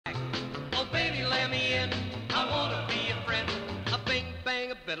let me in. I wanna be a friend. A bing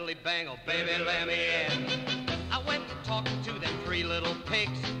bang, a biddly bang, oh baby, let me in. I went to talk to them three little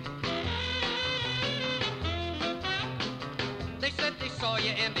pigs. They said they saw you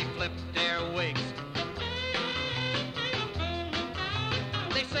and they flipped their wigs.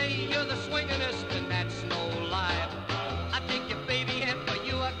 They say you're the swingin'est and that's no lie. I take your baby and for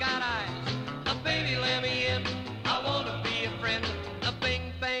you I got eyes. A baby, let me in. I wanna be a friend. A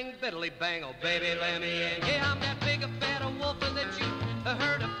bing bang, biddly bang, oh baby, let me in. Yeah, I'm that big a fat wolf that you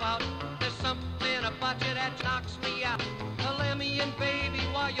heard about. There's something about you that knocks me out. Let me in, baby,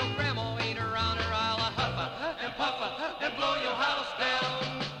 while your grandma ain't around, or I'll huff and puff and blow your house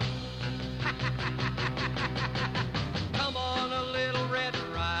down. Come on, a little Red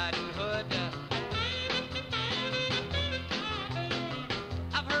Riding Hood.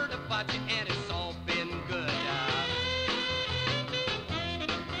 I've heard about you and it's all been good.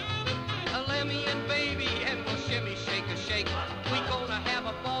 Let me in, baby, and we'll shimmy, shake a shake. We gonna have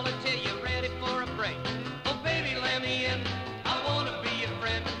a ball until you're ready for a break. Oh, baby, let me in. I wanna be a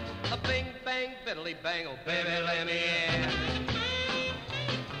friend. A bing, bang, biddly bang. Oh, baby, let me in.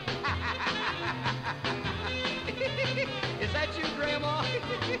 Is that you, Grandma?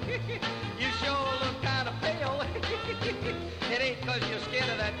 You sure look kind of pale. It ain't 'cause you're scared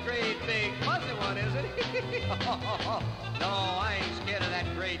of that great big fuzzy one, is it? No, I ain't scared of that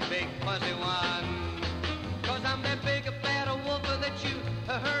great big fuzzy one. 'Cause I'm that big a fat wolf that you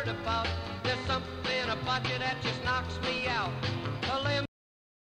heard about. There's something about you that just